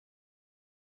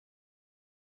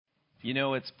You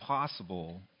know, it's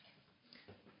possible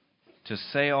to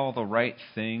say all the right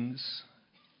things,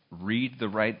 read the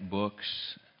right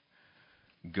books,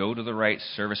 go to the right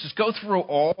services, go through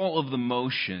all of the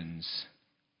motions,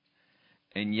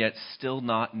 and yet still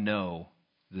not know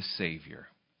the Savior.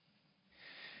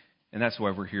 And that's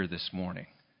why we're here this morning.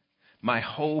 My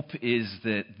hope is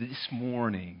that this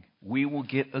morning we will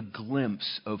get a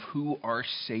glimpse of who our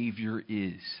Savior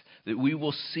is, that we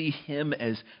will see Him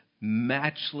as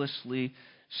matchlessly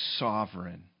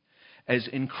sovereign, as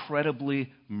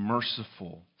incredibly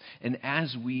merciful, and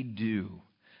as we do,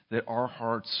 that our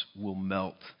hearts will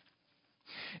melt,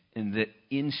 and that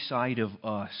inside of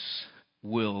us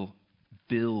will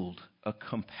build a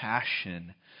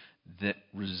compassion that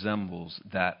resembles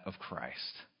that of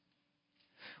Christ.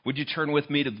 Would you turn with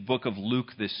me to the book of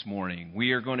Luke this morning?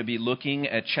 We are going to be looking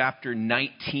at chapter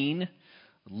 19,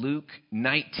 Luke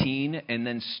 19, and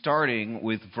then starting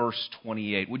with verse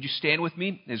 28. Would you stand with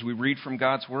me as we read from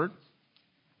God's Word?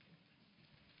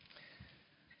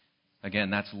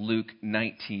 Again, that's Luke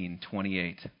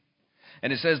 19:28.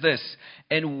 And it says this,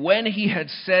 "And when he had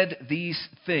said these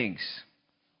things,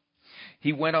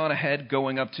 he went on ahead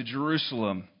going up to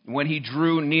Jerusalem. When he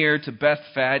drew near to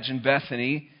Bethphage and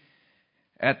Bethany,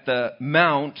 at the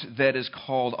mount that is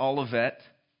called Olivet,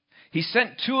 he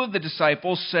sent two of the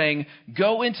disciples, saying,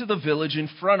 'Go into the village in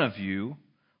front of you,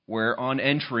 where on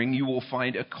entering you will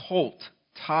find a colt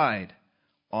tied,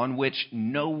 on which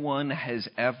no one has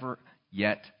ever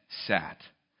yet sat.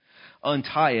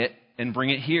 Untie it and bring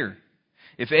it here.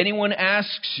 If anyone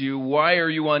asks you, why are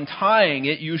you untying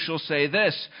it, you shall say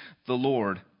this, the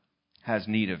Lord has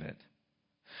need of it.'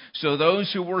 So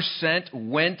those who were sent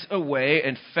went away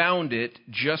and found it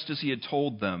just as he had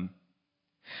told them.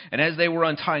 And as they were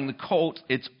untying the colt,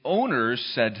 its owners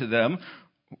said to them,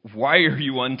 'Why are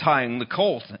you untying the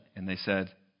colt?' And they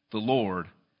said, 'The Lord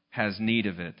has need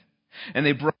of it.' And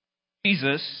they brought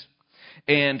Jesus,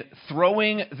 and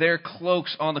throwing their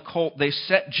cloaks on the colt, they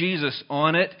set Jesus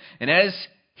on it. And as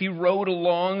he rode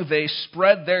along, they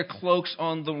spread their cloaks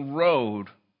on the road.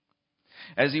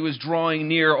 As he was drawing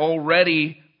near,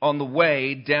 already on the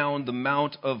way down the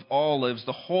Mount of Olives,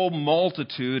 the whole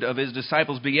multitude of his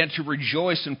disciples began to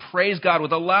rejoice and praise God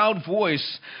with a loud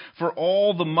voice for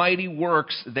all the mighty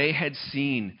works they had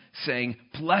seen, saying,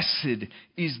 'Blessed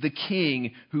is the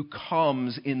King who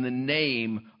comes in the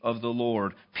name of the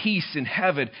Lord. Peace in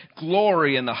heaven,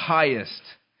 glory in the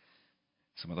highest.'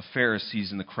 Some of the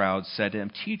Pharisees in the crowd said to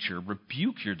him, 'Teacher,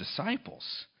 rebuke your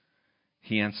disciples.'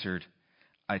 He answered,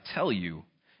 'I tell you,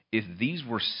 if these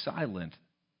were silent,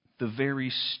 the very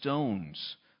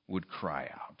stones would cry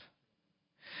out.'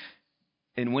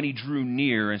 And when he drew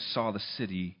near and saw the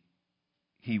city,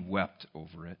 he wept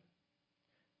over it,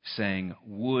 saying,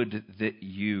 'Would that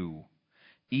you,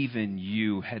 even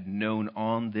you, had known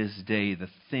on this day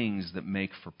the things that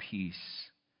make for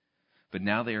peace. But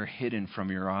now they are hidden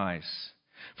from your eyes.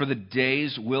 For the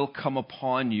days will come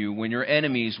upon you when your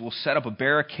enemies will set up a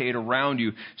barricade around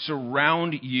you,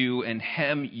 surround you and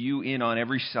hem you in on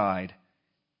every side,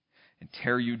 and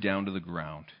tear you down to the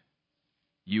ground,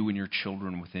 you and your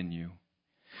children within you.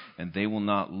 And they will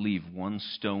not leave one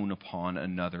stone upon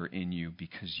another in you,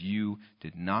 because you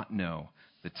did not know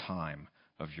the time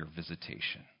of your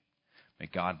visitation.'" May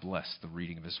God bless the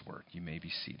reading of his word. You may be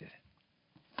seated.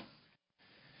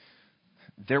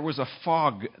 There was a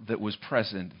fog that was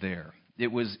present there.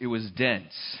 It was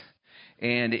dense.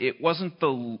 And it wasn't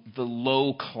the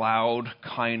low cloud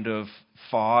kind of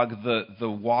fog,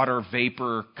 the water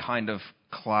vapor kind of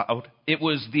cloud. It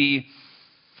was the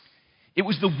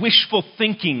wishful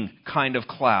thinking kind of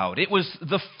cloud. It was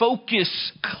the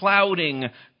focus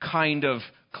clouding kind of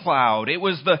cloud. It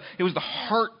was the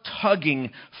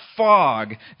heart-tugging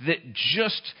fog that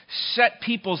just set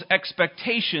people's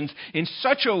expectations in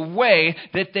such a way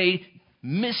that they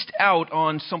missed out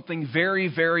on something very,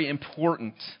 very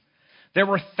important. There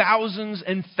were thousands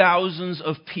and thousands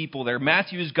of people there.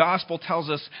 Matthew's gospel tells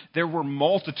us there were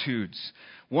multitudes.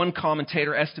 One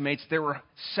commentator estimates there were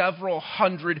several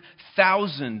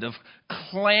 100,000 of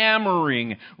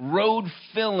clamoring,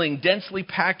 road-filling, densely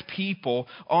packed people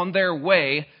on their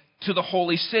way to the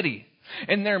holy city.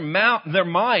 In their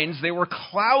minds, they were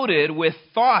clouded with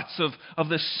thoughts of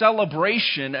the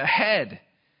celebration ahead.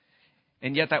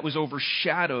 And yet that was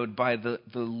overshadowed by the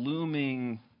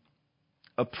looming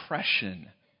oppression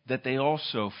that they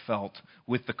also felt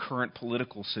with the current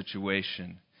political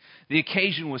situation. The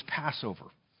occasion was Passover.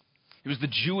 It was the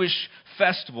Jewish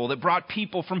festival that brought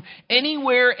people from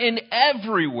anywhere and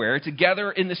everywhere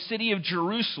together in the city of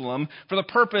Jerusalem for the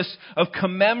purpose of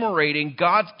commemorating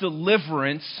God's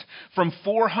deliverance from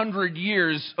 400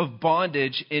 years of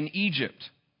bondage in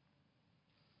Egypt.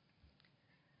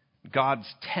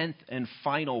 God's 10th and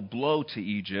final blow to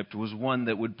Egypt was one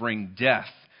that would bring death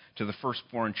to the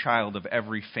firstborn child of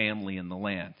every family in the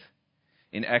land.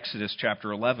 In Exodus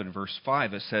chapter 11, verse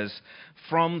 5, it says,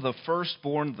 "From the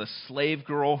firstborn of the slave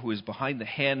girl who is behind the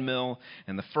handmill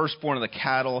and the firstborn of the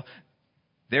cattle,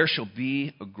 there shall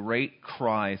be a great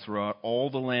cry throughout all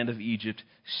the land of Egypt,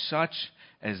 such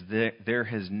as there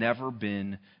has never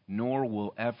been, nor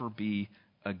will ever be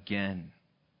again."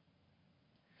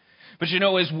 But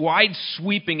as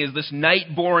wide-sweeping as this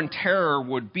night-born terror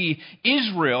would be,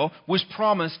 Israel was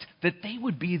promised that they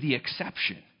would be the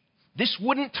exception. This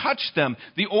wouldn't touch them.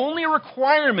 The only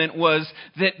requirement was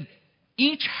that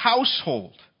each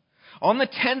household, on the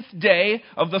 10th day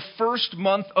of the first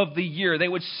month of the year, they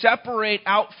would separate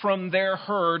out from their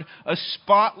herd a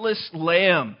spotless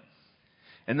lamb.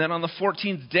 And then on the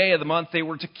 14th day of the month, they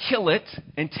were to kill it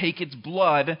and take its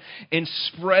blood and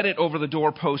spread it over the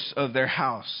doorposts of their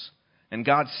house. And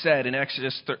God said in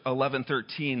Exodus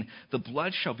 11:13, "The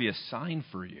blood shall be a sign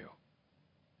for you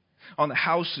on the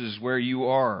houses where you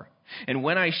are. And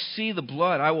when I see the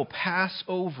blood, I will pass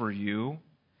over you,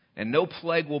 and no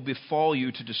plague will befall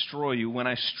you to destroy you when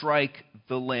I strike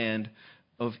the land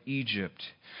of Egypt."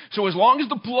 So as long as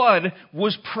the blood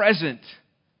was present,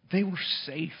 they were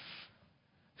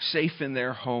safe in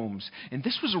their homes. And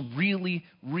this was a really,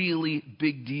 really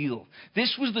big deal.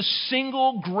 This was the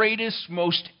single greatest,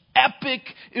 most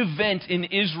epic event in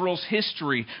Israel's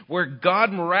history where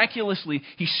God miraculously,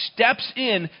 He steps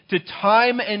in to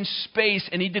time and space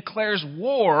and He declares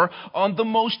war on the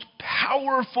most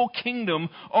powerful kingdom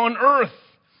on earth.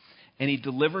 And He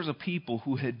delivers a people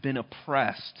who had been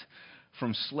oppressed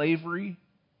from slavery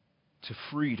to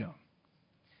freedom.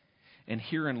 And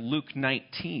here in Luke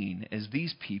 19, as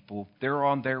these people, they're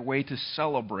on their way to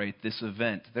celebrate this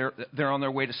event. They're on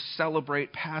their way to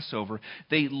celebrate Passover.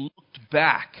 They looked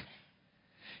back,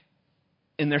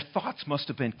 and their thoughts must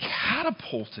have been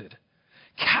catapulted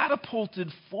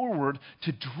forward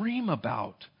to dream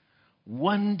about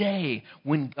one day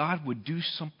when God would do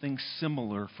something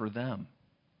similar for them.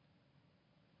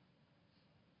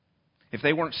 If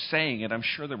they weren't saying it, I'm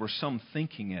sure there were some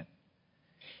thinking it.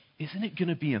 Isn't it going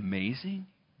to be amazing?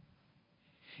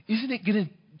 Isn't it going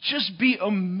to just be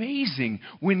amazing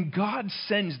when God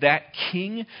sends that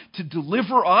king to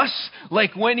deliver us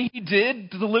like when He did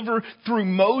to deliver through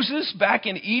Moses back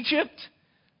in Egypt?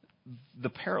 The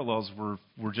parallels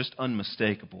were just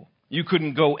unmistakable. You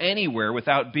couldn't go anywhere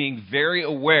without being very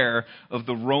aware of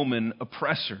the Roman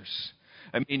oppressors.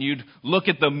 I mean, you'd look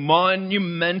at the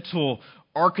monumental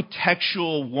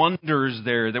architectural wonders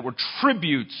there that were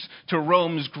tributes to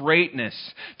Rome's greatness.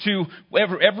 To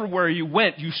everywhere you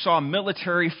went, you saw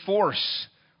military force.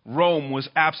 Rome was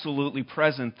absolutely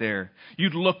present there.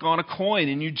 You'd look on a coin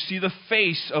and you'd see the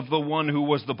face of the one who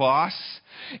was the boss.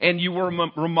 And you were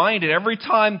reminded every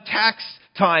time tax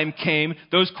time came,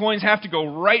 those coins have to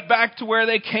go right back to where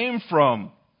they came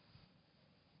from.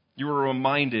 You were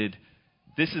reminded,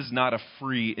 this is not a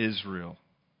free Israel.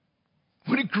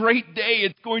 What a great day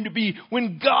it's going to be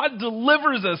when God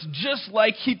delivers us just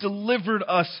like He delivered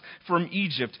us from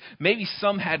Egypt. Maybe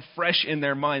some had fresh in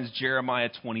their minds Jeremiah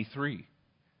 23.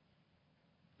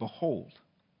 "Behold,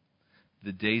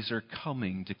 the days are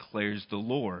coming, declares the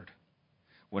Lord,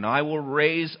 when I will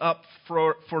raise up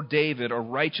for David a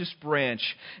righteous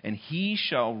branch, and he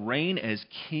shall reign as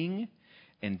king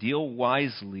and deal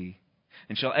wisely,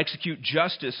 and shall execute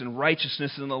justice and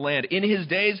righteousness in the land. In his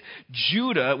days,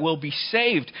 Judah will be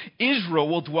saved. Israel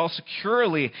will dwell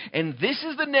securely. And this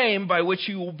is the name by which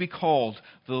he will be called.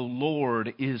 The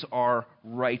Lord is our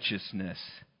righteousness.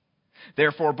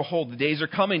 Therefore, behold, the days are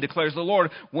coming, declares the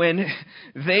Lord, when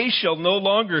they shall no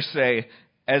longer say,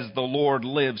 as the Lord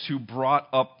lives, who brought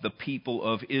up the people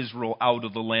of Israel out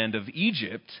of the land of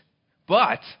Egypt.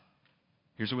 But,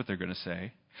 here's what they're going to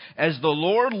say, as the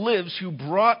Lord lives, who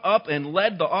brought up and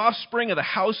led the offspring of the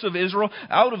house of Israel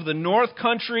out of the north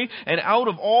country and out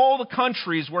of all the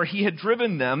countries where he had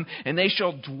driven them, and they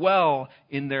shall dwell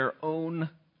in their own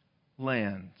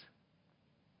land.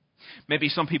 Maybe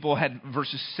some people had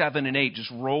verses 7 and 8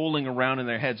 just rolling around in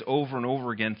their heads over and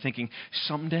over again, thinking,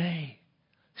 someday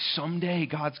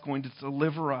God's going to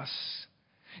deliver us.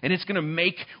 And it's going to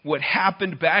make what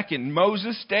happened back in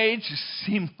Moses' days just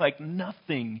seem like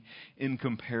nothing in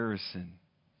comparison.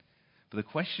 But the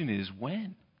question is,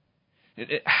 when?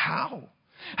 How?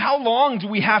 How long do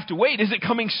we have to wait? Is it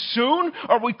coming soon?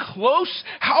 Are we close?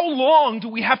 How long do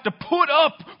we have to put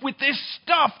up with this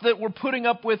stuff that we're putting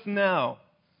up with now?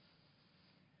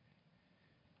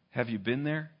 Have you been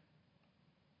there?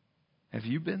 Have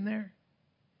you been there?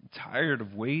 Tired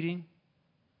of waiting?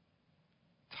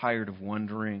 Tired of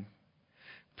wondering?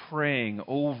 Praying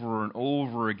over and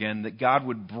over again that God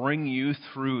would bring you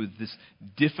through this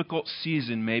difficult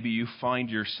season maybe you find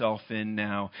yourself in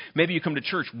now. Maybe you come to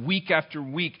church week after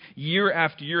week, year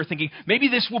after year, thinking, maybe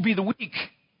this will be the week.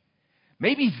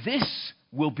 Maybe this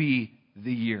will be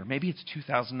the year. Maybe it's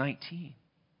 2019.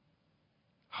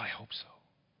 I hope so.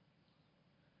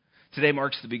 Today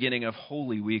marks the beginning of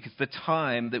Holy Week. It's the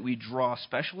time that we draw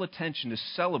special attention to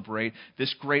celebrate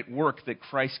this great work that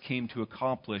Christ came to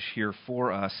accomplish here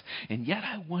for us. And yet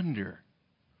I wonder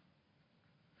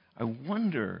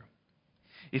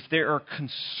if there are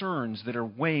concerns that are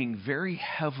weighing very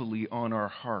heavily on our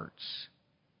hearts.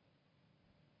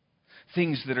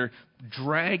 Things that are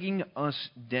dragging us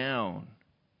down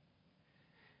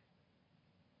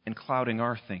and clouding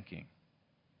our thinking.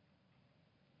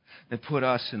 That put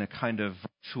us in a kind of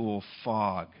virtual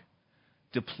fog,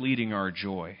 depleting our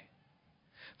joy.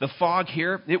 The fog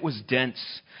here, it was dense.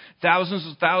 Thousands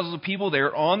and thousands of people,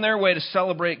 they're on their way to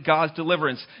celebrate God's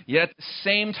deliverance. Yet at the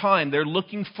same time, they're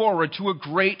looking forward to a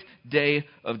great day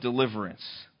of deliverance.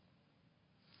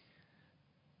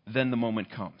 Then the moment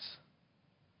comes.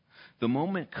 The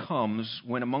moment comes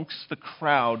when amongst the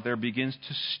crowd there begins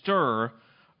to stir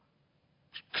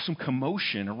some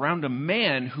commotion around a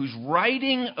man who's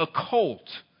riding a colt.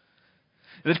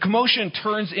 The commotion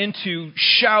turns into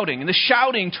shouting, and the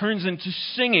shouting turns into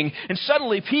singing, and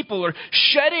suddenly people are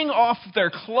shedding off their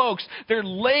cloaks. They're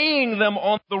laying them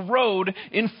on the road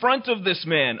in front of this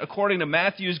man. According to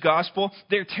Matthew's gospel,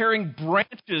 they're tearing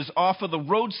branches off of the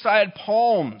roadside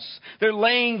palms. They're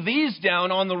laying these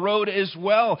down on the road as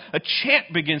well. A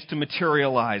chant begins to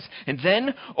materialize. And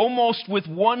then, almost with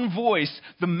one voice,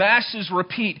 the masses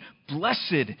repeat,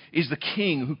 "Blessed is the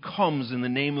King who comes in the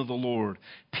name of the Lord.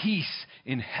 Peace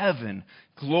in heaven,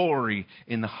 glory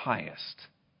in the highest."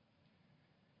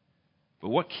 But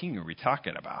what king are we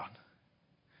talking about?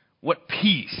 What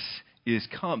peace is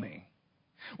coming?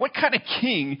 What kind of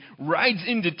king rides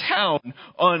into town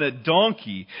on a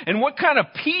donkey? And what kind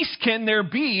of peace can there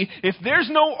be if there's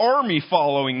no army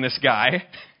following this guy?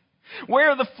 Where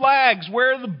are the flags?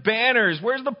 Where are the banners?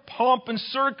 Where's the pomp and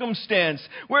circumstance?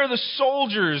 Where are the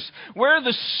soldiers? Where are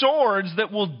the swords that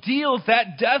will deal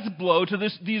that death blow to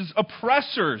these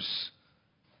oppressors?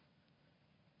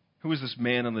 Who is this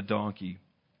man on the donkey?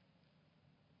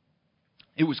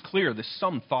 It was clear that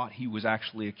some thought he was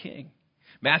actually a king.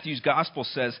 Matthew's gospel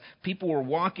says people were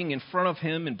walking in front of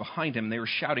him and behind him. They were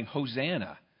shouting,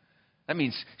 "Hosanna." That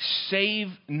means save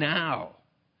now.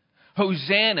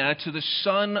 Hosanna to the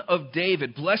Son of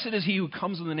David. Blessed is he who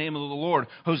comes in the name of the Lord.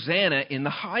 Hosanna in the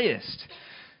highest.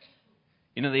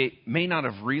 You know, they may not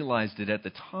have realized it at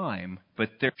the time,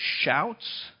 but their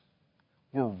shouts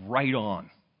were right on.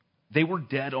 They were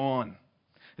dead on.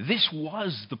 This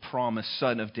was the promised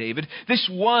Son of David. This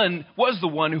one was the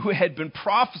one who had been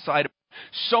prophesied about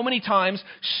so many times,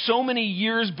 so many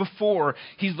years before.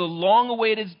 He's the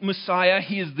long-awaited Messiah.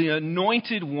 He is the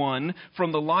anointed one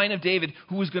from the line of David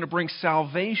who was going to bring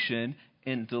salvation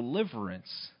and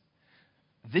deliverance.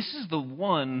 This is the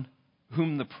one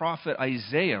whom the prophet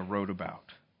Isaiah wrote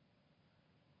about.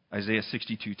 Isaiah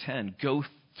 62:10, Go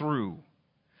through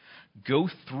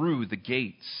the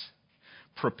gates,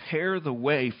 prepare the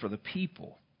way for the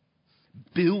people,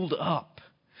 build up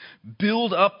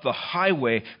the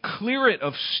highway, clear it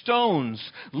of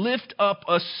stones, lift up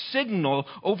a signal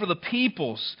over the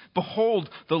peoples. Behold,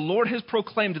 the Lord has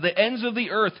proclaimed to the ends of the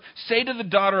earth, say to the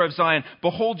daughter of Zion,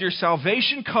 behold, your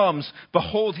salvation comes.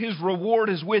 Behold, his reward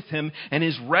is with him and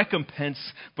his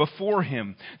recompense before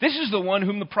him. This is the one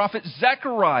whom the prophet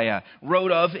Zechariah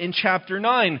wrote of in chapter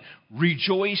 9.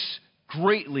 Rejoice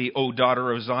greatly, O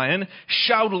daughter of Zion.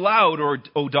 Shout aloud,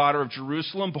 O daughter of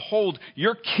Jerusalem. Behold,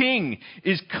 your king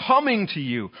is coming to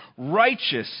you.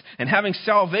 Righteous and having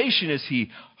salvation is he.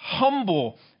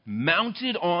 Humble,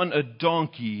 mounted on a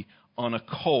donkey, on a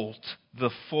colt, the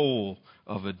foal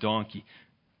of a donkey.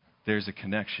 There's a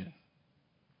connection.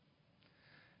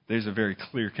 There's a very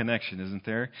clear connection, isn't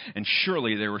there? And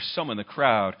surely there were some in the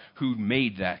crowd who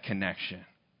made that connection.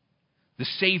 The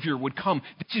Savior would come.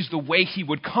 This is the way he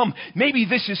would come. Maybe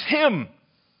this is him.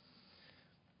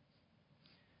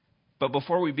 But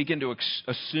before we begin to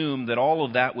assume that all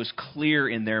of that was clear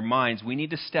in their minds, we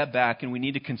need to step back and we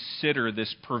need to consider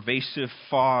this pervasive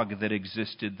fog that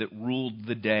existed that ruled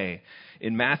the day.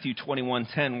 In Matthew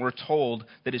 21:10, we're told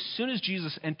that as soon as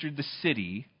Jesus entered the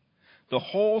city, the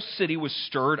whole city was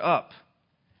stirred up.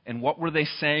 And what were they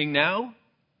saying now?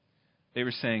 They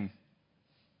were saying,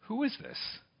 "Who is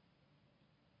this?"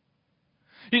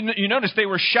 You notice they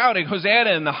were shouting,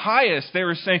 "Hosanna in the highest." They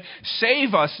were saying,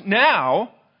 "Save us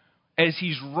now," as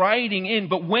he's riding in.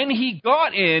 But when he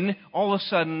got in, all of a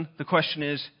sudden, the question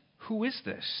is, who is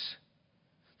this?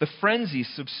 The frenzy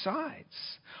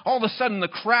subsides. All of a sudden, the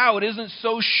crowd isn't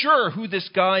so sure who this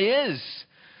guy is.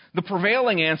 The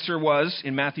prevailing answer was,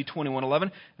 in Matthew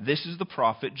 21:11, this is the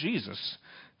prophet Jesus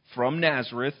from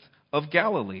Nazareth of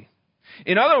Galilee.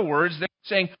 In other words, they're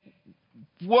saying,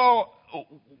 well,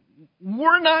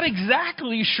 we're not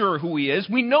exactly sure who he is.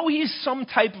 We know he's some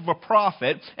type of a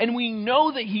prophet, and we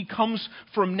know that he comes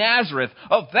from Nazareth.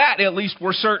 Of that, at least,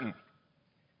 we're certain.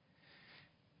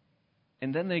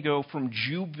 And then they go from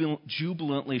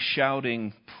jubilantly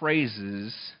shouting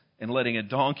praises and letting a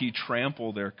donkey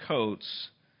trample their coats,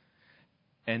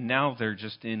 and now they're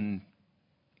just in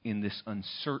this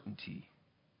uncertainty.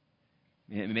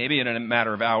 Maybe in a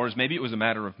matter of hours, maybe it was a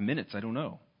matter of minutes, I don't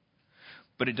know.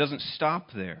 But it doesn't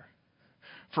stop there.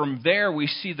 From there, we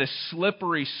see the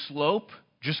slippery slope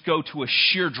just go to a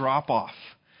sheer drop-off.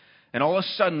 And all of a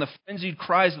sudden, the frenzied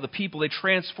cries of the people, they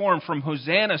transform from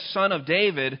Hosanna, Son of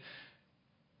David,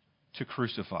 to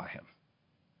crucify him.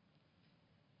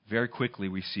 Very quickly,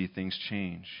 we see things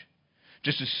change.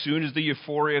 Just as soon as the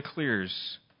euphoria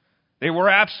clears, they were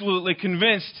absolutely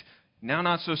convinced, now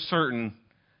not so certain,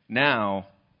 now,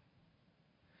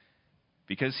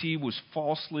 because he was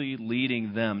falsely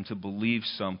leading them to believe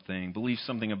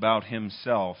something about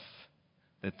himself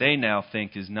that they now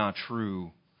think is not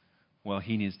true. Well,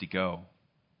 he needs to go,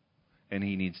 and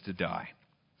he needs to die.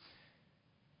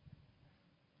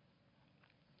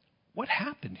 What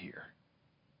happened here?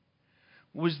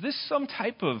 Was this some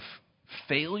type of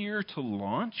failure to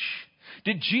launch?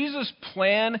 Did Jesus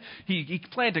plan, he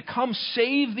planned to come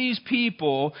save these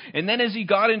people, and then as he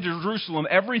got into Jerusalem,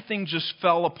 everything just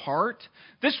fell apart?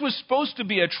 This was supposed to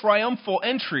be a triumphal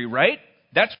entry, right?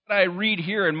 That's what I read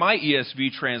here in my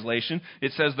ESV translation.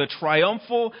 It says the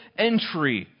triumphal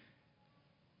entry.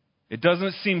 It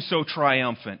doesn't seem so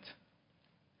triumphant.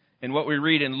 And what we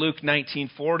read in Luke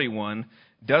 19:41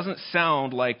 doesn't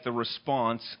sound like the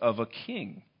response of a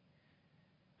king.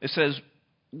 It says,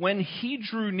 when he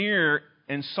drew near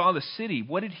and saw the city,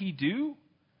 what did he do?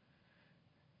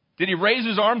 Did he raise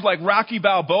his arms like Rocky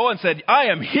Balboa and said, I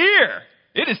am here.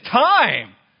 It is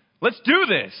time. Let's do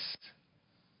this.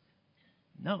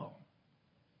 No.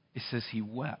 It says he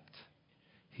wept.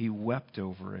 He wept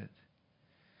over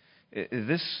it.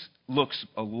 This looks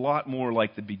a lot more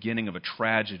like the beginning of a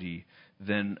tragedy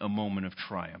than a moment of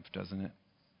triumph, doesn't it?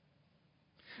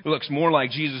 It looks more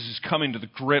like Jesus is coming to the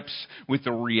grips with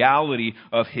the reality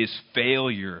of his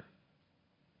failure.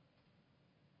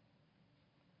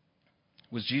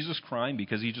 Was Jesus crying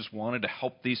because he just wanted to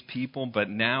help these people, but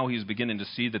now he's beginning to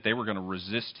see that they were going to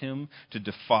resist him, to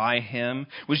defy him?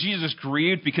 Was Jesus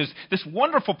grieved because this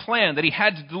wonderful plan that he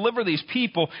had to deliver these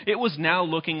people, it was now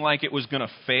looking like it was going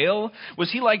to fail?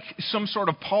 Was he like some sort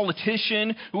of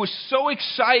politician who was so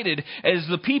excited as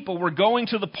the people were going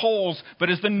to the polls, but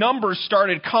as the numbers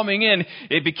started coming in,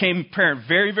 it became apparent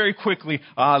very, very quickly,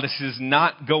 this is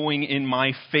not going in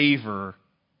my favor.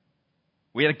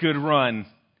 We had a good run.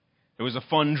 It was a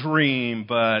fun dream,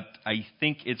 but I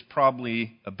think it's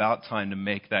probably about time to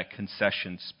make that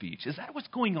concession speech. Is that what's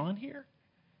going on here?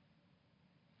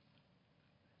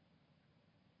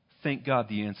 Thank God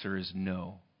the answer is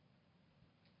no.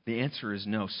 The answer is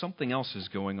no. Something else is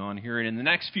going on here. And in the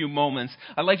next few moments,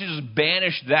 I'd like to just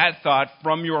banish that thought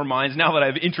from your minds. Now that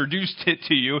I've introduced it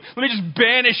to you, let me just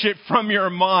banish it from your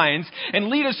minds and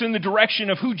lead us in the direction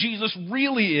of who Jesus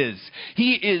really is.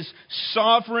 He is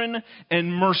sovereign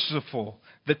and merciful,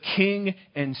 the King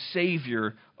and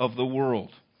Savior of the world.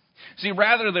 See,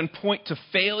 rather than point to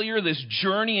failure, this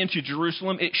journey into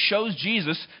Jerusalem, it shows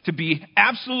Jesus to be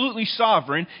absolutely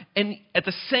sovereign and at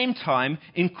the same time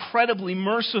incredibly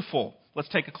merciful. Let's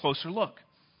take a closer look.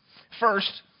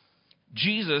 First,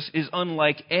 Jesus is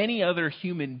unlike any other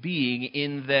human being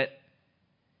in that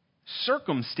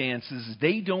circumstances,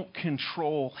 they don't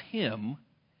control him.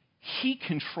 He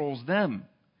controls them.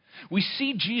 We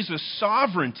see Jesus'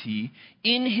 sovereignty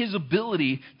in his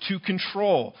ability to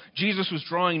control. Jesus was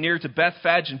drawing near to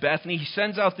Bethphage and Bethany. He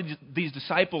sends out these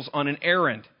disciples on an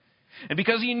errand. And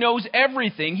because he knows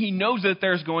everything, he knows that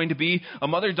there's going to be a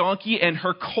mother donkey and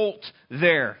her colt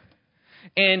there.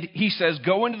 And he says,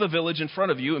 go into the village in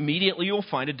front of you. Immediately you'll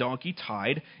find a donkey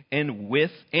tied and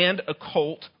a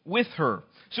colt with her.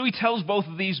 So he tells both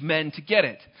of these men to get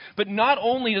it. But not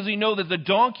only does he know that the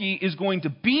donkey is going to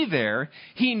be there,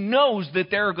 he knows that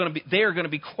they are going to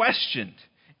be questioned.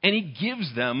 And he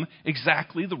gives them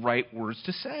exactly the right words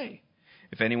to say.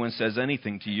 If anyone says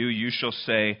anything to you, you shall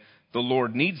say, the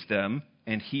Lord needs them,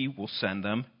 and he will send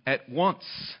them at once.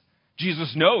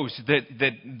 Jesus knows that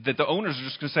the owners are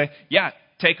just going to say, yeah,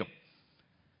 take them.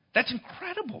 That's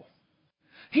incredible.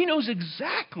 He knows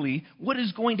exactly what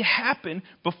is going to happen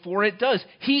before it does.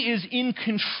 He is in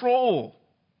control.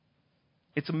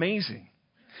 It's amazing.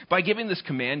 By giving this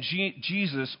command,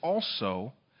 Jesus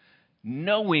also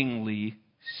knowingly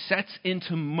sets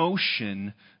into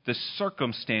motion the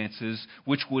circumstances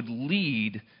which would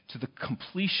lead to the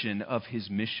completion of his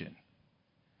mission.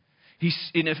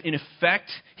 In effect,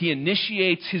 he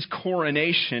initiates his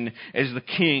coronation as the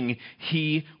king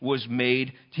he was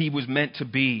meant to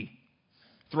be.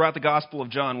 Throughout the Gospel of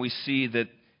John, we see that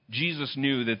Jesus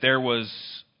knew that there was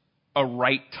a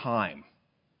right time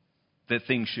that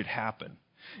things should happen.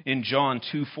 In John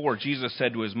 2:4, Jesus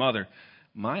said to his mother,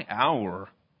 my hour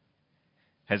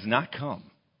has not come.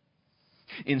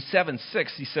 In 7:6,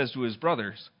 he says to his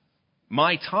brothers,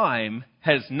 my time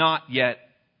has not yet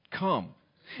come.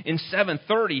 In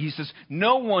 7:30, he says,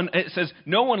 no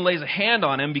one lays a hand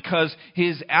on him because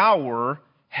his hour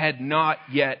had not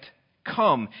yet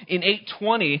come. In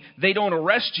 8:20, they don't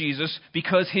arrest Jesus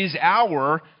because his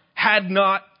hour had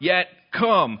not yet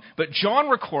come. But John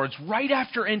records right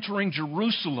after entering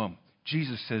Jerusalem,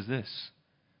 Jesus says this,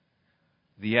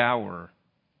 the hour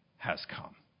has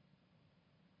come.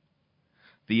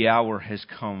 The hour has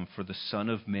come for the Son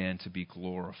of Man to be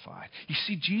glorified. You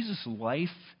see, Jesus' life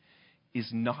is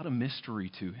not a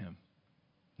mystery to him.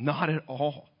 Not at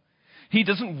all. He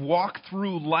doesn't walk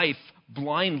through life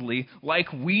blindly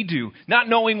like we do, not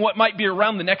knowing what might be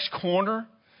around the next corner,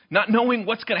 not knowing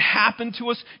what's going to happen to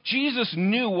us. Jesus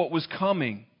knew what was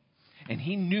coming, and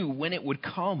he knew when it would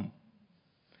come.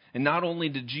 And not only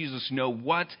did Jesus know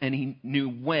what and he knew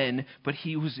when, but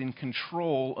he was in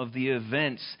control of the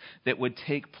events that would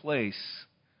take place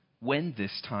when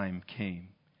this time came.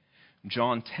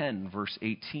 John 10, verse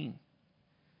 18.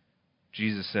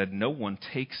 Jesus said, no one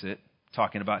takes it,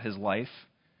 talking about his life,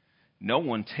 no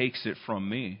one takes it from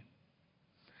me,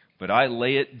 but I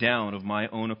lay it down of my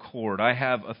own accord. I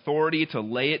have authority to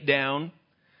lay it down,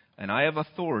 and I have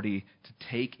authority to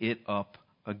take it up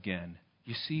again.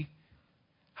 You see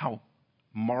how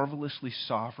marvelously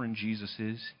sovereign Jesus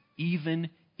is? Even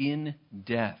in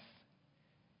death,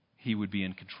 he would be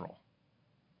in control.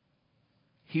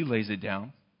 He lays it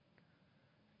down.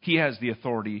 He has the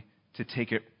authority to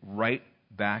take it right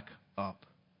back up.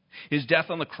 His death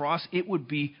on the cross, it would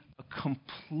be a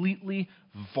completely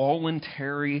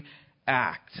voluntary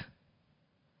act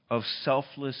of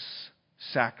selfless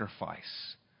sacrifice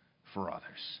for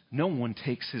others. No one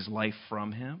takes his life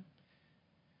from him.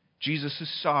 Jesus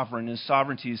is sovereign. His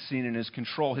sovereignty is seen in his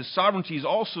control. His sovereignty is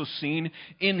also seen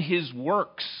in his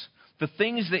works. The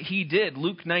things that he did.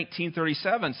 Luke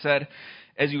 19:37 said,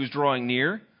 as he was drawing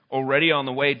near, already on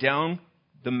the way down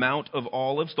the Mount of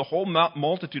Olives, the whole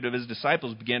multitude of his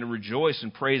disciples began to rejoice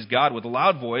and praise God with a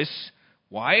loud voice.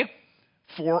 Why?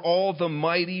 For all the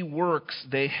mighty works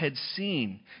they had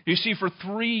seen. You see, for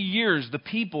 3 years, the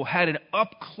people had an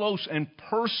up-close and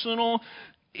personal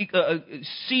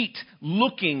seat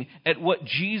looking at what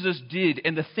Jesus did.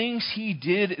 And the things he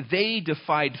did, they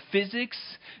defied physics.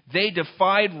 They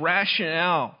defied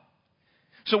rationale.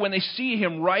 So when they see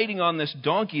him riding on this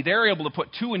donkey, they're able to put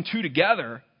two and two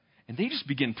together, and they just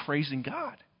begin praising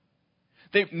God.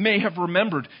 They may have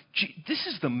remembered, this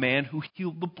is the man who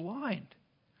healed the blind.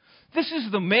 This is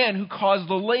the man who caused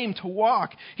the lame to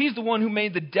walk. He's the one who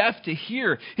made the deaf to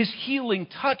hear. His healing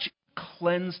touch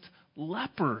cleansed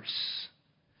lepers.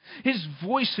 His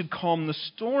voice had calmed the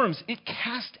storms. It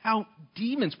cast out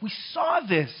demons. We saw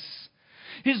this.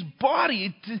 His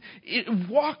body, it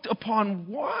walked upon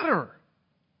water.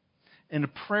 And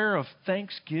a prayer of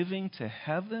thanksgiving to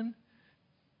heaven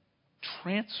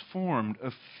transformed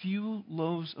a few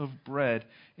loaves of bread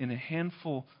and a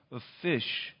handful of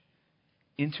fish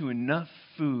into enough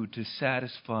food to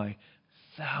satisfy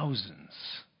thousands.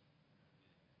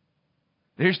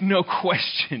 There's no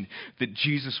question that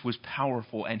Jesus was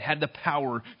powerful and had the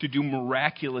power to do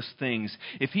miraculous things.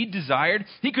 If he desired,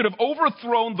 he could have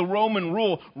overthrown the Roman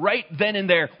rule right then and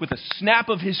there with a snap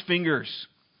of his fingers.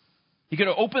 He could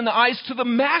have opened the eyes to the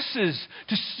masses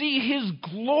to see his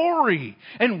glory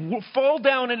and fall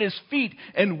down at his feet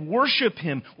and worship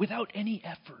him without any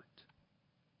effort.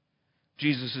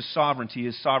 Jesus' sovereignty.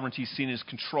 His sovereignty is seen in his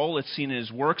control. It's seen in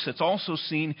his works. It's also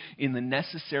seen in the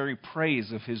necessary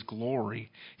praise of his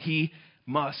glory. He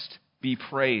must be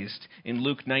praised. In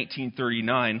Luke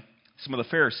 19:39, some of the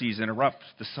Pharisees interrupt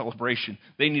the celebration.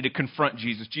 They need to confront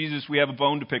Jesus. Jesus, we have a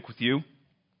bone to pick with you.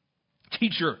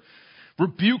 Teacher,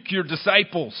 rebuke your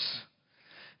disciples.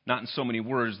 Not in so many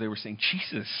words. They were saying,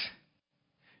 Jesus,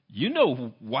 you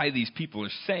know why these people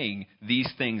are saying these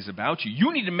things about you.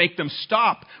 You need to make them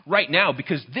stop right now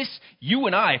because this, you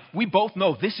and I, we both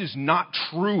know this is not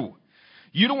true.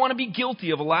 You don't want to be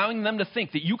guilty of allowing them to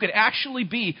think that you could actually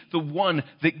be the one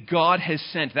that God has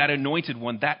sent, that anointed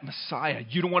one, that Messiah.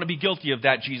 You don't want to be guilty of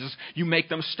that, Jesus. You make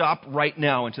them stop right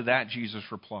now. And to that, Jesus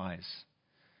replies,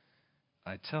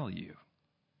 I tell you,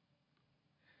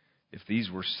 if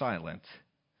these were silent,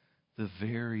 the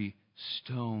very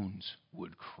stones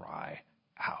would cry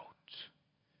out.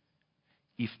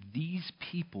 If these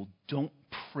people don't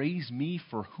praise me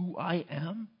for who I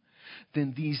am,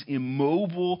 then these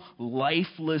immobile,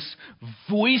 lifeless,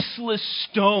 voiceless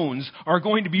stones are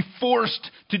going to be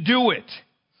forced to do it.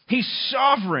 He's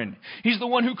sovereign. He's the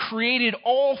one who created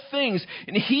all things,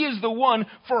 and he is the one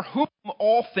for whom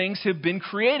all things have been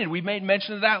created. We made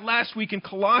mention of that last week in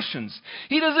Colossians.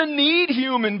 He doesn't need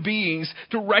human beings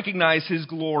to recognize his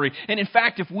glory. And in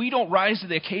fact, if we don't rise to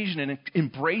the occasion and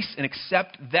embrace and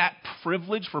accept that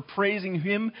privilege for praising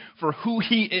him for who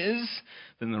he is,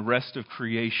 then the rest of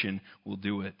creation will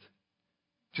do it.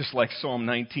 Just like Psalm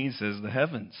 19 says, the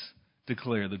heavens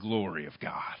declare the glory of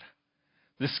God.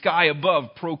 The sky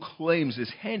above proclaims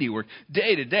his handiwork.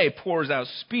 Day to day pours out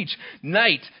speech.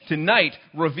 Night to night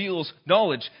reveals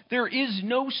knowledge. There is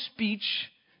no speech,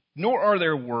 nor are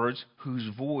there words whose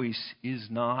voice is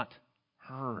not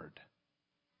heard.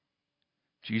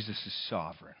 Jesus is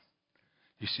sovereign.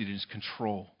 You see it in his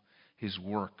control, his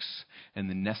works, and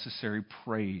the necessary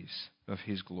praise of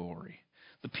his glory.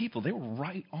 The people, they were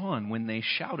right on when they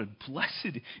shouted,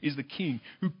 "Blessed is the King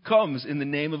who comes in the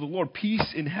name of the Lord.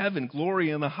 Peace in heaven, glory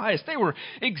in the highest." They were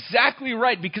exactly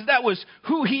right because that was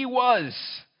who he was.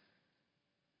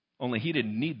 Only he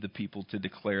didn't need the people to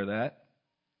declare that.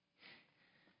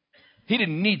 He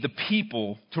didn't need the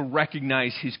people to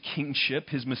recognize his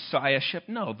kingship, his messiahship.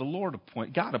 No,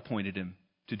 God appointed him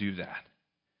to do that.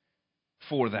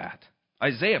 For that.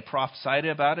 Isaiah prophesied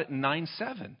about it in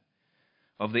 9:7.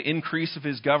 Of the increase of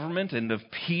his government and of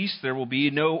peace there will be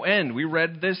no end. We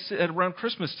read this at around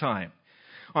Christmas time.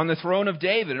 On the throne of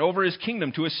David and over his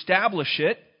kingdom, to establish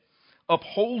it,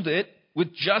 uphold it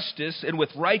with justice and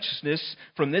with righteousness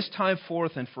from this time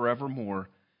forth and forevermore.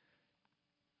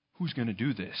 Who's going to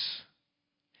do this?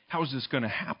 How is this going to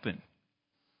happen?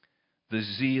 The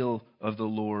zeal of the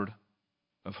Lord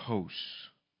of hosts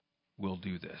will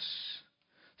do this.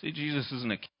 See, Jesus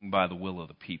isn't a king by the will of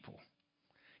the people.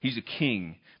 He's a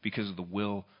king because of the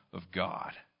will of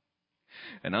God.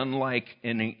 And unlike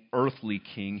any earthly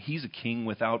king, he's a king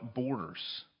without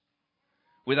borders,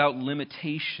 without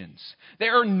limitations.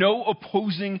 There are no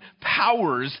opposing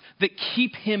powers that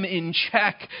keep him in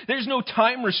check. There's no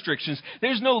time restrictions.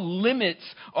 There's no limits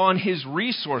on his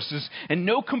resources, and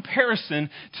no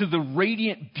comparison to the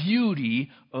radiant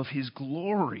beauty of his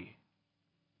glory.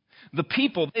 The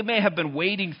people, they may have been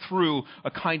wading through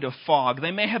a kind of fog.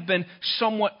 They may have been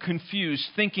somewhat confused,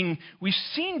 thinking, we've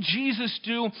seen Jesus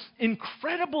do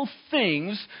incredible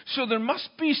things, so there must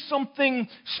be something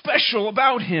special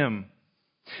about him.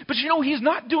 But he's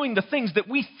not doing the things that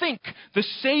we think the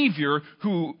Savior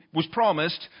who was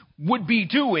promised would be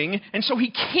doing, and so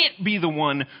he can't be the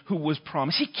one who was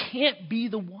promised. He can't be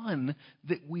the one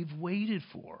that we've waited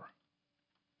for.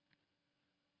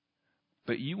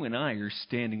 But you and I are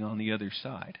standing on the other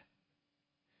side.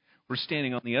 We're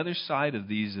standing on the other side of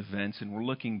these events, and we're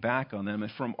looking back on them.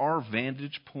 And from our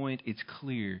vantage point, it's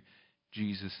clear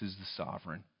Jesus is the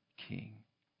sovereign King.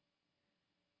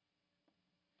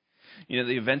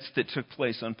 The events that took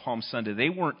place on Palm Sunday, they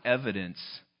weren't evidence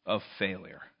of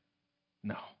failure.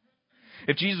 No.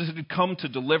 If Jesus had come to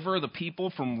deliver the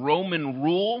people from Roman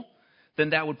rule,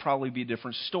 then that would probably be a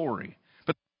different story.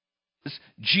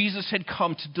 Jesus had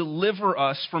come to deliver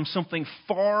us from something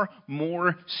far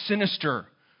more sinister.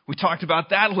 We talked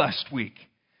about that last week.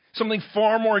 Something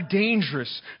far more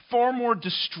dangerous, far more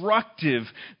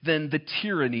destructive than the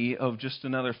tyranny of just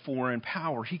another foreign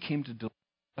power. He came to deliver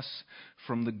us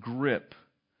from the grip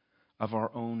of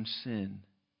our own sin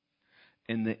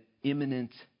and the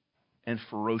imminent and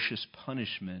ferocious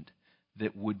punishment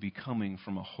that would be coming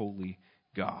from a holy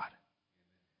God.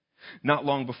 Not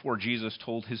long before, Jesus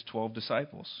told his 12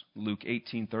 disciples, Luke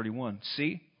 18:31,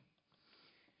 "See,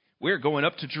 we're going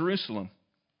up to Jerusalem,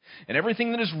 And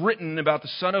everything that is written about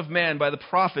the Son of Man by the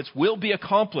prophets will be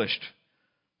accomplished.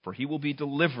 For he will be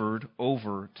delivered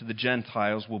over to the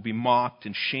Gentiles, will be mocked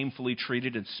and shamefully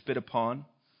treated and spit upon.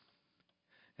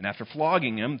 And after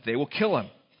flogging him, they will kill him.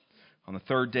 On the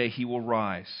third day he will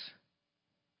rise.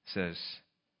 It says,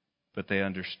 but they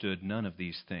understood none of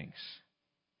these things.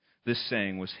 This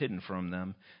saying was hidden from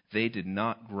them. They did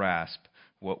not grasp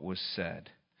what was said.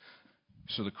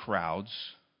 So the crowds,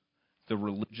 the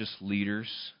religious leaders,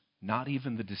 not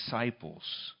even the disciples,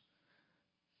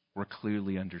 were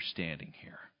clearly understanding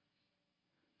here.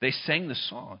 They sang the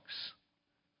songs.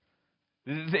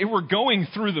 They were going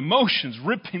through the motions,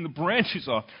 ripping the branches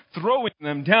off, throwing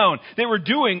them down. They were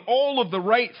doing all of the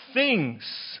right things.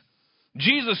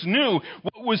 Jesus knew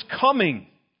what was coming,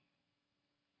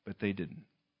 but they didn't.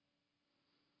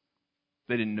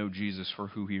 They didn't know Jesus for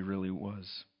who he really was.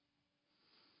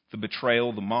 The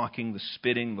betrayal, the mocking, the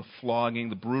spitting, the flogging,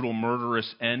 the brutal,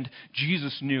 murderous end,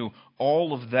 Jesus knew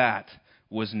all of that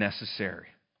was necessary.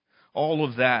 All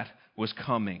of that was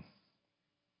coming.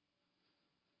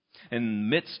 In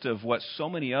the midst of what so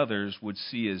many others would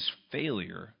see as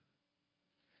failure,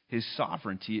 his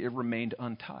sovereignty, it remained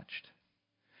untouched.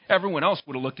 Everyone else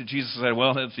would have looked at Jesus and said,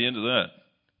 well, that's the end of that.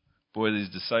 Boy, these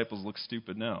disciples look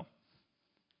stupid now.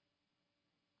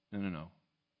 No.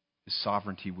 His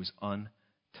sovereignty was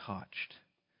untouched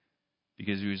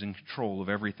because he was in control of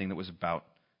everything that was about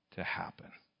to happen.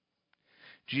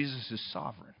 Jesus is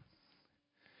sovereign.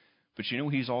 But you know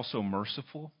he's also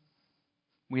merciful?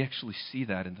 We actually see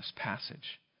that in this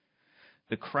passage.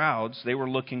 The crowds, they were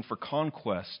looking for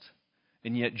conquest,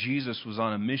 and yet Jesus was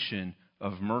on a mission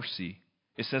of mercy.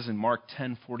 It says in Mark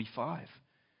 10:45,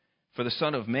 for the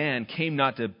Son of Man came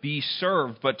not to be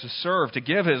served, but to serve, to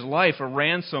give his life a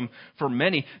ransom for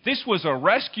many. This was a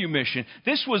rescue mission.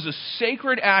 This was a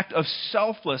sacred act of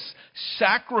selfless,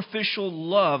 sacrificial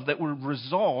love that would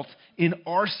result in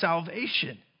our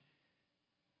salvation.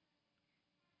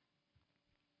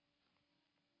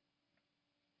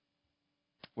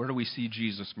 Where do we see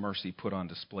Jesus' mercy put on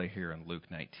display here in Luke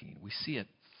 19? We see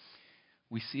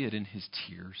it in his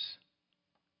tears.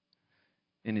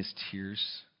 In his tears.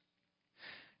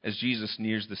 As Jesus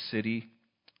nears the city,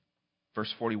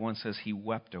 verse 41 says he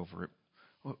wept over it.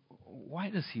 Why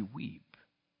does he weep?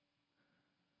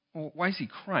 Why is he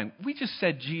crying? We just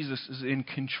said Jesus is in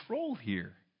control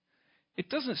here. It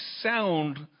doesn't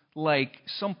sound like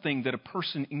something that a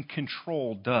person in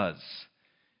control does.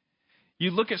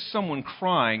 You look at someone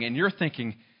crying and you're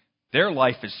thinking, their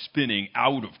life is spinning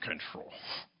out of control.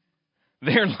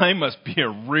 Their life must be a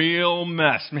real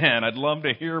mess. Man, I'd love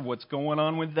to hear what's going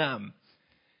on with them.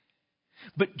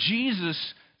 But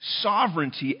Jesus'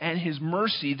 sovereignty and his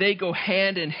mercy, they go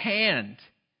hand in hand.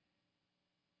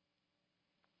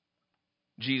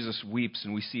 Jesus weeps,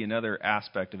 and we see another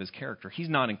aspect of his character.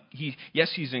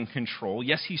 Yes, he's in control.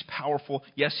 Yes, he's powerful.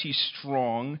 Yes, he's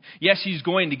strong. Yes, he's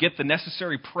going to get the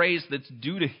necessary praise that's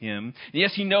due to him. And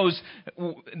yes, he knows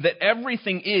that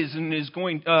everything is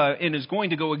going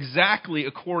to go exactly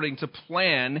according to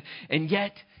plan. And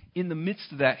yet, in the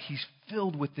midst of that, he's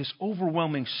filled with this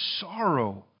overwhelming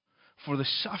sorrow for the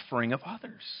suffering of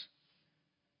others.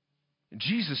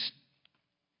 Jesus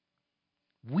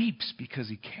weeps because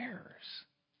he cares.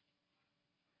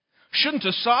 Shouldn't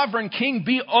a sovereign king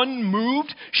be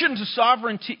unmoved? Shouldn't a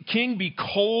sovereign king be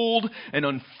cold and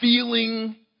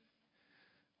unfeeling?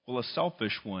 Well, a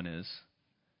selfish one is.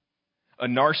 A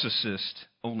narcissist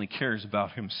only cares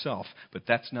about himself, but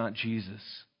that's not Jesus.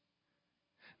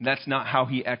 That's not how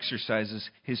he exercises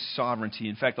his sovereignty.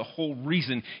 In fact, the whole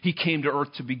reason he came to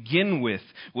earth to begin with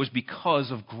was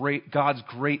because of God's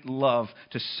great love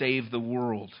to save the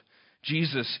world.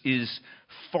 Jesus is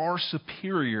far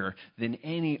superior than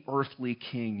any earthly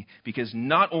king because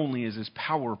not only is his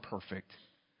power perfect,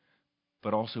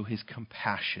 but also his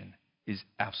compassion is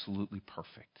absolutely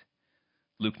perfect.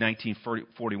 Luke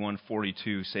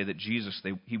 19:41-42 say that Jesus,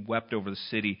 he wept over the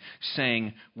city,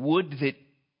 saying, would that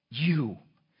you,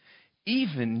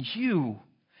 even you,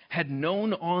 had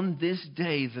known on this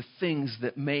day the things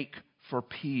that make for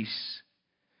peace,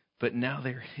 but now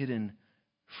they're hidden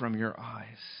from your eyes.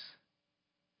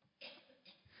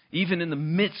 Even in the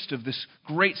midst of this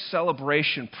great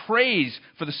celebration, praise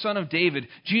for the Son of David,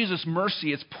 Jesus'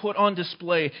 mercy is put on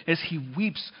display as he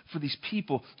weeps for these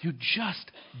people who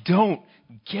just don't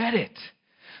get it.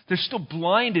 They're still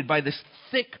blinded by this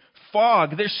thick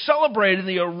fog. They're celebrating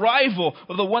the arrival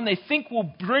of the one they think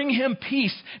will bring him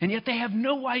peace, and yet they have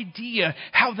no idea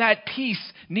how that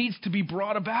peace needs to be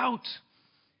brought about.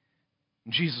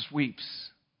 And Jesus weeps.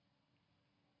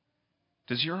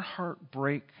 Does your heart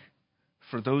break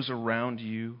for those around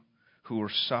you who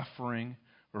are suffering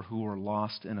or who are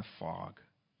lost in a fog.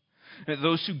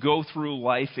 Those who go through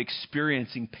life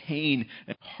experiencing pain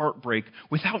and heartbreak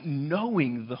without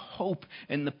knowing the hope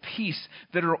and the peace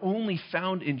that are only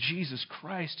found in Jesus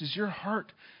Christ. Does your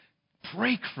heart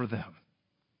break for them?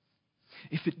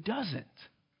 If it doesn't,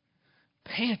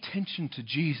 pay attention to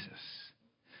Jesus,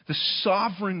 the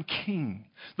sovereign King,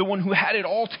 the one who had it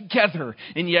all together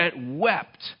and yet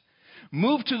wept,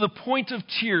 moved to the point of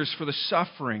tears for the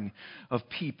suffering of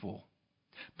people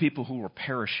who were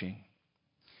perishing.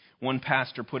 One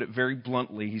pastor put it very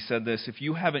bluntly. He said this: if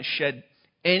you haven't shed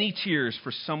any tears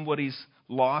for somebody's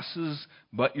losses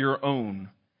but your own,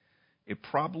 it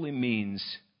probably means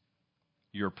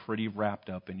you're pretty wrapped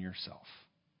up in yourself.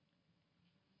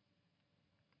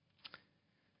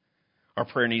 Our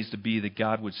prayer needs to be that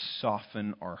God would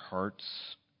soften our hearts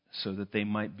so that they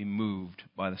might be moved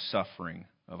by the suffering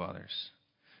of others.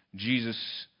 Jesus,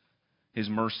 His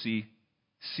mercy,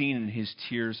 seen in His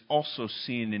tears, also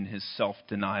seen in His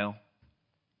self-denial.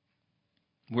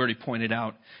 We already pointed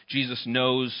out, Jesus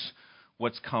knows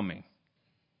what's coming.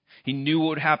 He knew what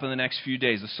would happen the next few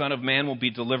days. The Son of Man will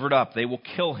be delivered up. They will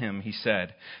kill Him, He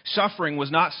said. Suffering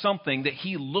was not something that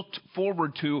He looked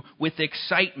forward to with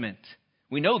excitement.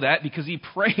 We know that because He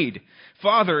prayed,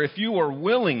 Father, if you are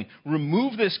willing,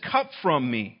 remove this cup from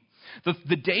me.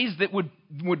 The days that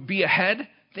would be ahead,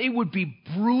 they would be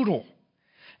brutal.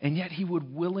 And yet He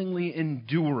would willingly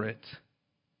endure it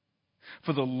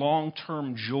for the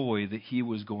long-term joy that He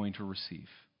was going to receive.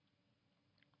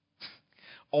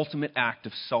 Ultimate act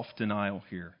of self-denial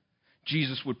here.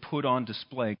 Jesus would put on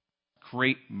display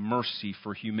great mercy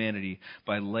for humanity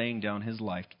by laying down His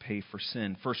life to pay for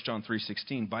sin. 1 John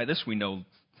 3:16, by this we know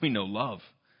love,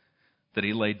 that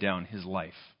He laid down His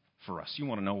life for us. You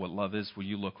want to know what love is? Well,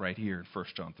 you look right here in 1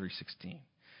 John 3:16.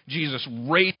 Jesus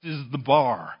raises the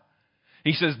bar.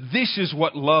 He says, this is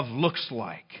what love looks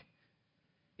like.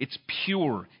 It's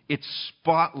pure. It's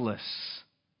spotless.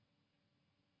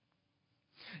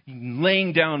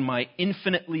 Laying down my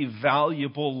infinitely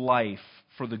valuable life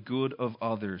for the good of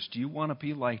others. Do you want to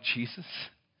be like Jesus?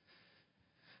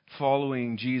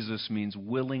 Following Jesus means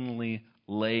willingly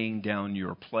laying down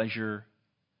your pleasure,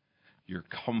 your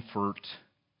comfort,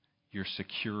 your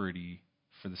security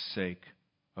for the sake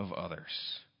of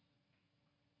others.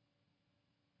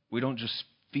 We don't just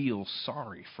feel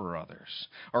sorry for others.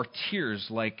 Our tears,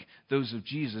 like those of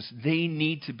Jesus, they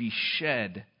need to be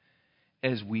shed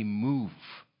as we move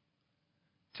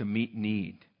to meet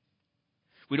need.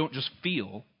 We don't just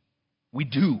feel, we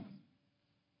do,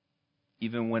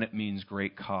 even when it means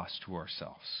great cost to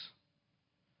ourselves.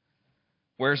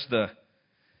 Where is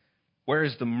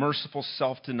the merciful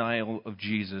self-denial of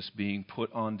Jesus being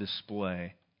put on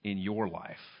display in your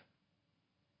life,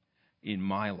 in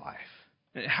my life?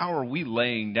 How are we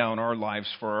laying down our lives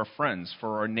for our friends,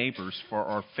 for our neighbors, for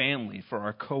our family, for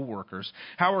our coworkers?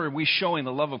 How are we showing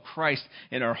the love of Christ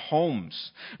in our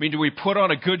homes? I mean, do we put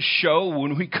on a good show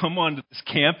when we come onto this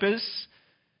campus,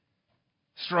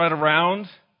 strut around,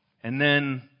 and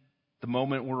then the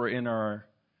moment we're in our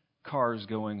cars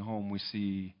going home, we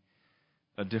see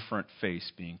a different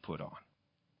face being put on?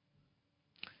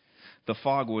 The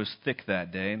fog was thick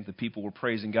that day. The people were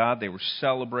praising God. They were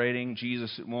celebrating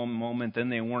Jesus at one moment. Then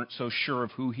they weren't so sure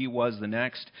of who He was the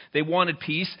next. They wanted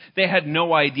peace. They had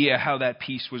no idea how that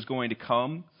peace was going to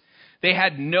come. They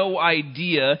had no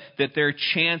idea that their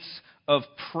chance of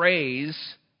praise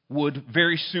would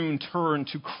very soon turn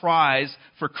to cries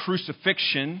for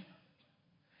crucifixion.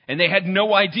 And they had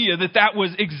no idea that that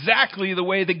was exactly the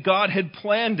way that God had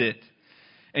planned it.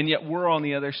 And yet we're on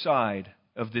the other side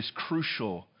of this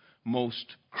crucial,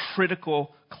 most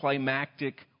critical,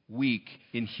 climactic week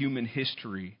in human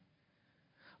history.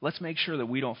 Let's make sure that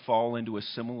we don't fall into a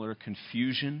similar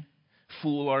confusion,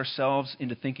 fool ourselves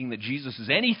into thinking that Jesus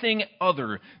is anything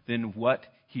other than what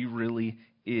He really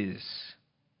is,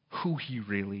 who He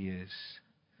really is.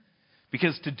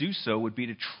 Because to do so would be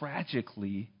to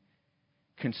tragically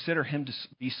consider Him to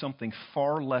be something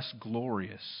far less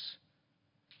glorious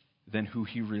than who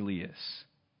He really is.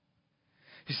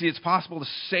 You see, it's possible to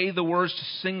say the words, to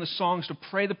sing the songs, to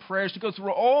pray the prayers, to go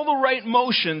through all the right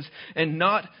motions and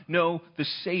not know the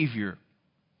Savior.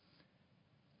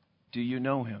 Do you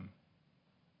know Him?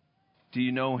 Do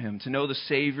you know Him? To know the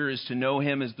Savior is to know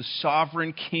Him as the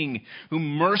sovereign King who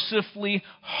mercifully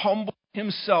humbled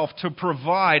Himself to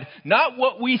provide not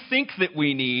what we think that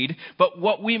we need, but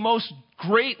what we most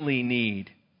greatly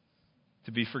need: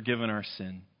 to be forgiven our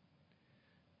sin,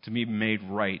 to be made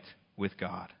right with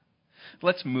God.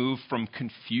 Let's move from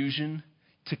confusion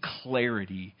to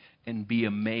clarity and be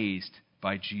amazed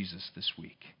by Jesus this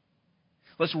week.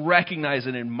 Let's recognize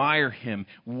and admire him,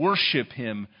 worship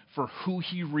him for who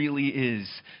he really is,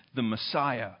 the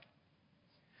Messiah,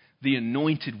 the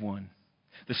Anointed One,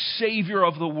 the Savior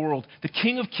of the world, the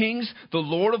King of Kings, the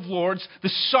Lord of Lords, the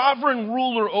sovereign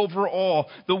ruler over all,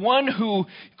 the one who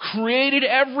created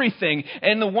everything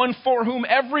and the one for whom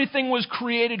everything was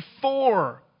created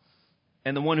for,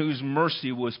 and the one whose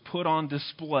mercy was put on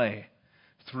display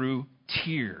through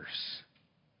tears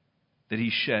that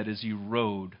he shed as he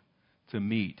rode to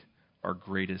meet our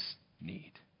greatest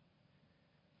need.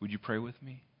 Would you pray with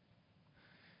me?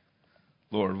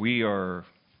 Lord, we are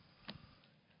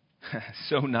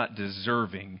so not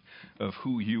deserving of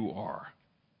who you are.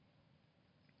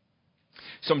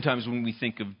 Sometimes when we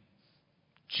think of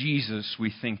Jesus,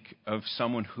 we think of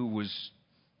someone who was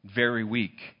very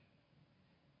weak,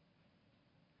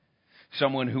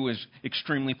 someone who was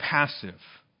extremely passive,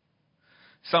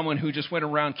 someone who just went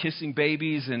around kissing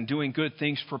babies and doing good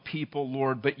things for people,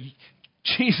 Lord. But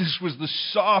Jesus was the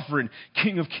sovereign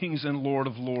King of Kings and Lord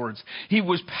of Lords. He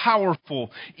was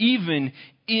powerful even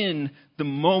in the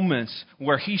moments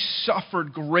where he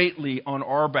suffered greatly on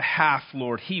our behalf,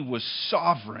 Lord. He was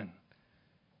sovereign.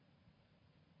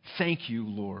 Thank you,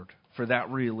 Lord, for that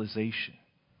realization.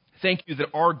 Thank you that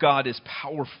our God is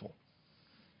powerful.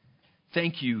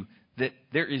 Thank you that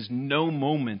there is no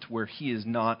moment where he is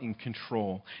not in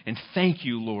control. And thank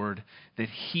you, Lord, that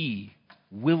he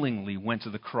willingly went to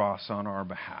the cross on our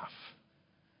behalf.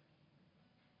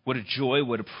 What a joy,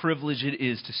 what a privilege it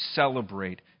is to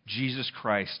celebrate Jesus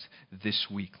Christ this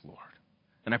week, Lord.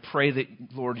 And I pray that,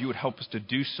 Lord, you would help us to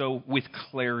do so with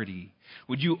clarity.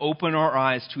 Would you open our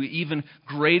eyes to an even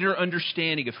greater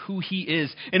understanding of who he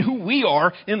is and who we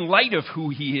are in light of who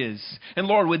he is. And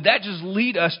Lord, would that just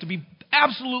lead us to be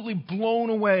absolutely blown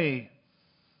away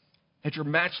at your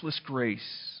matchless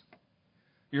grace,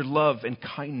 your love and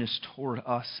kindness toward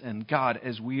us. And God,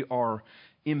 as we are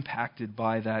impacted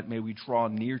by that, may we draw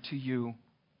near to you,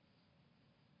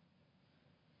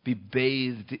 be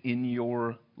bathed in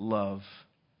your love,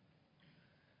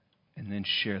 and then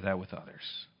share that with others.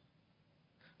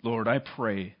 Lord, I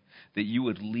pray that you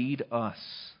would lead us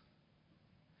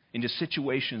into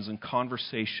situations and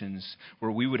conversations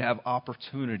where we would have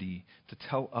opportunity to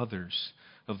tell others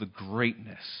of the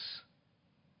greatness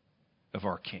of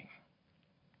our King.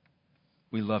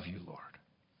 We love you, Lord.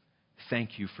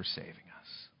 Thank you for saving us.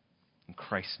 In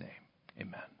Christ's name,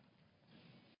 amen.